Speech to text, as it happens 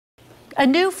A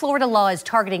new Florida law is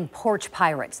targeting porch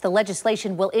pirates. The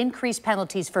legislation will increase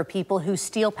penalties for people who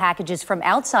steal packages from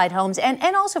outside homes and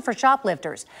also for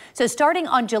shoplifters. So starting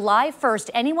on July 1st,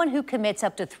 anyone who commits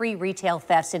up to 3 retail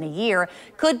thefts in a year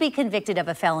could be convicted of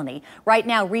a felony. Right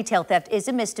now, retail theft is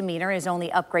a misdemeanor and is only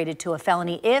upgraded to a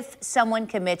felony if someone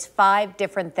commits 5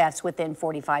 different thefts within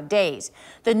 45 days.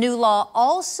 The new law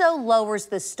also lowers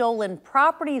the stolen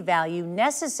property value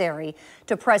necessary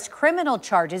to press criminal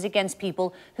charges against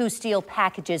people who steal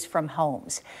packages from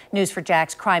homes.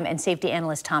 News4JAX crime and safety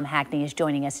analyst Tom Hackney is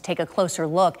joining us to take a closer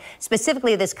look,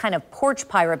 specifically this kind of porch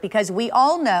pirate, because we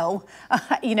all know,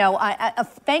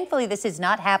 thankfully this has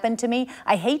not happened to me.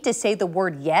 I hate to say the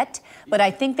word yet, but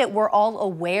I think that we're all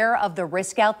aware of the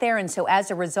risk out there. And so as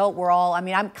a result,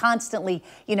 I'm constantly,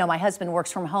 my husband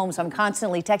works from home, so I'm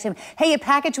constantly texting him, hey, a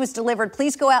package was delivered,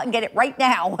 please go out and get it right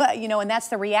now. And that's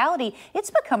the reality.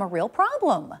 It's become a real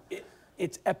problem.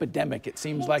 It's epidemic. It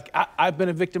seems like I've been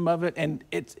a victim of it, and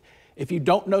if you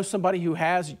don't know somebody who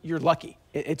has, you're lucky.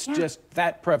 It's just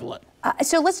that prevalent.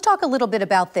 So let's talk a little bit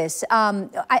about this.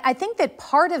 I think that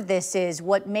part of this is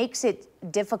what makes it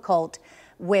difficult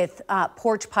with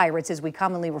porch pirates, as we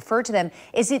commonly refer to them.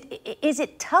 Is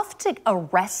it tough to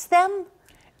arrest them?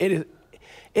 It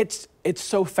is. It's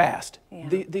so fast.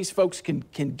 Yeah. These folks can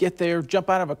get there,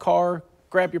 jump out of a car,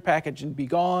 grab your package, and be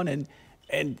gone. And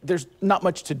there's not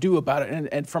much to do about it.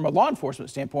 And from a law enforcement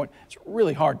standpoint, it's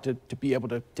really hard to be able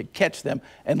to catch them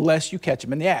unless you catch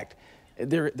them in the act.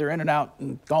 They're in and out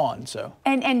and gone. So.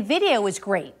 And video is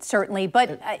great, certainly,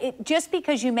 but just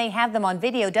because you may have them on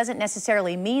video doesn't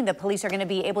necessarily mean the police are going to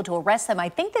be able to arrest them. I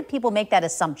think that people make that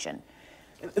assumption.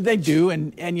 They do,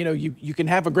 and you can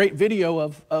have a great video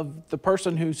of the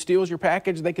person who steals your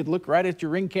package. They could look right at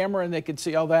your Ring camera and they could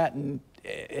see all that, and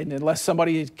unless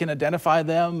somebody can identify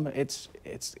them, it's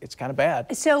kind of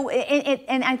bad. So,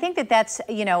 and I think that's,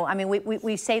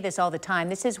 we say this all the time.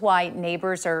 This is why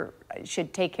neighbors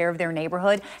should take care of their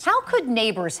neighborhood. How could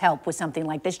neighbors help with something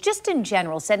like this, just in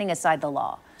general, setting aside the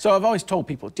law? So I've always told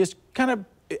people, just kind of,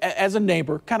 as a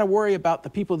neighbor, kind of worry about the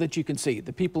people that you can see,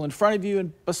 the people in front of you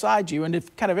and beside you. And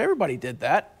if kind of everybody did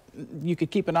that, you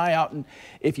could keep an eye out, and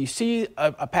if you see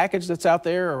a package that's out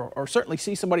there, or certainly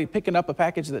see somebody picking up a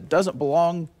package that doesn't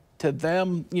belong to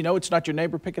them, it's not your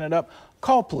neighbor picking it up,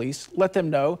 call police, let them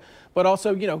know. But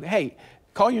also, hey,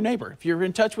 call your neighbor. If you're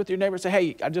in touch with your neighbor, say,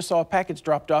 hey, I just saw a package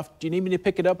dropped off. Do you need me to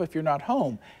pick it up if you're not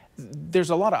home? There's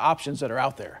a lot of options that are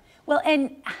out there. Well,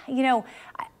 and,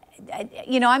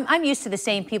 I'm used to the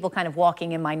same people kind of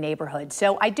walking in my neighborhood.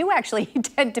 So I do actually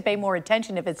tend to pay more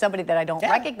attention if it's somebody that I don't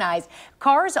recognize.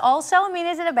 Cars also,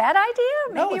 is it a bad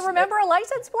idea? Maybe you remember a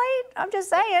license plate? I'm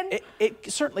just saying.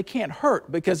 It certainly can't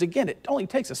hurt, because again, it only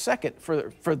takes a second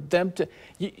for them to,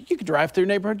 you could drive through your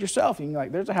neighborhood yourself. You can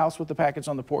like, there's a house with the package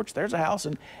on the porch, there's a house,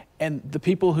 and the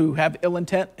people who have ill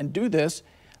intent and do this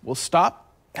will stop,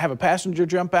 have a passenger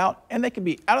jump out, and they can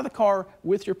be out of the car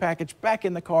with your package back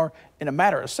in the car in a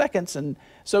matter of seconds. And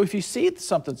so if you see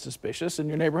something suspicious in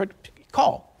your neighborhood,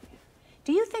 call.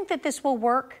 Do you think that this will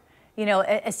work?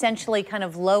 Essentially kind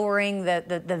of lowering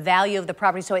the value of the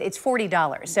property. So it's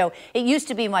 $40. So it used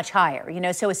to be much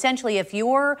higher, So essentially, if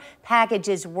your package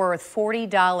is worth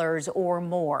 $40 or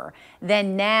more,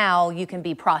 then now you can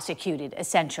be prosecuted,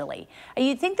 essentially.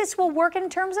 You think this will work in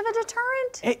terms of a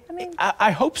deterrent?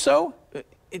 I hope so.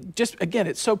 Again,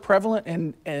 it's so prevalent,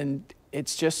 and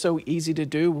it's just so easy to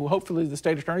do. Well, hopefully the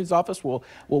state attorney's office will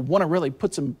want to really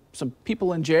put some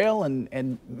people in jail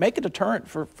and make a deterrent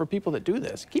for people that do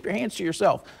this. Keep your hands to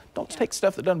yourself. Don't take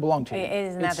stuff that doesn't belong to you.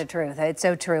 Isn't that the truth? It's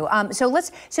so true.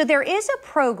 So there is a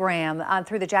program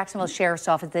through the Jacksonville Sheriff's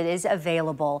Office that is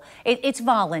available. It's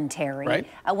voluntary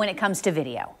when it comes to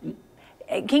video.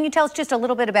 Can you tell us just a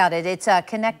little bit about it? It's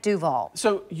Connect Duval.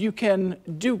 So you can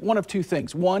do one of 2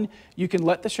 things. One, you can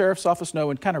let the sheriff's office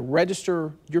know and kind of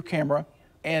register your camera,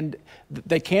 and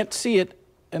they can't see it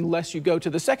unless you go to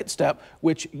the second step,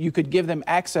 which you could give them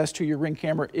access to your Ring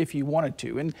camera if you wanted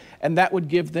to. And that would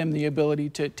give them the ability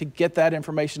to get that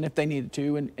information if they needed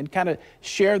to, and kind of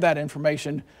share that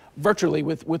information virtually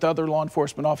with other law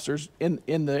enforcement officers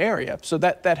in the area. So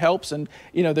that helps. And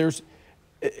there's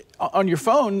on your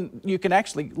phone, you can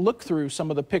actually look through some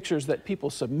of the pictures that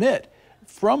people submit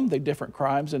from the different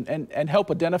crimes and help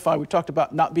identify. We talked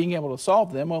about not being able to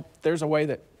solve them. Well, there's a way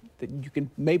that you can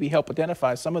maybe help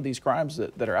identify some of these crimes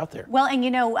that are out there. Well,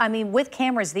 and with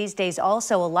cameras these days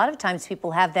also, a lot of times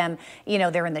people have them,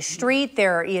 they're in the street,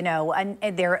 they're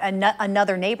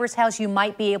another neighbor's house. You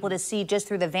might be able to see just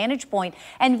through the vantage point.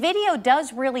 And video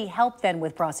does really help then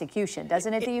with prosecution,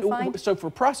 doesn't it, do you find? So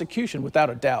for prosecution, without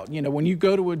a doubt, when you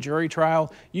go to a jury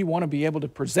trial, you want to be able to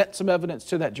present some evidence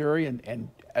to that jury and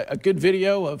a good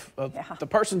video of the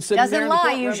person sitting there in the Doesn't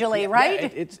lie courtroom, usually,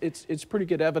 right? It's pretty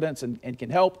good evidence and can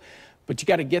help, but you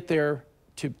got to get there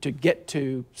to get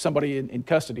to somebody in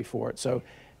custody for it. So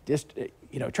just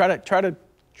try to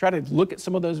look at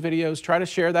some of those videos, try to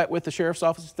share that with the sheriff's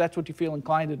office if that's what you feel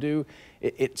inclined to do.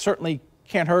 It certainly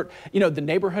can't hurt. The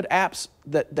neighborhood apps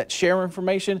that share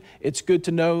information, it's good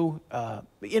to know,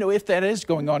 if that is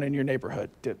going on in your neighborhood.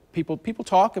 People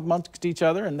talk amongst each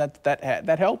other, and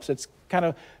that helps. It's kind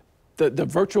of the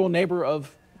virtual neighbor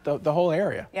of the whole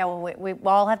area. Yeah, well, we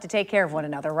all have to take care of one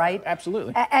another, right?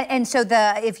 Absolutely. And so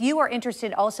if you are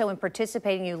interested also in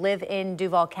participating, you live in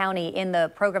Duval County, in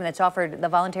the program that's offered, the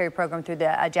voluntary program through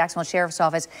the Jacksonville Sheriff's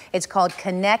Office, it's called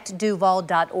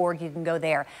connectduval.org. You can go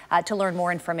there to learn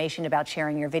more information about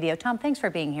sharing your video. Tom, thanks for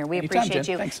being here. We appreciate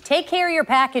you. Thanks. Take care of your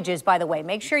packages, by the way.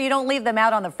 Make sure you don't leave them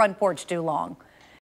out on the front porch too long.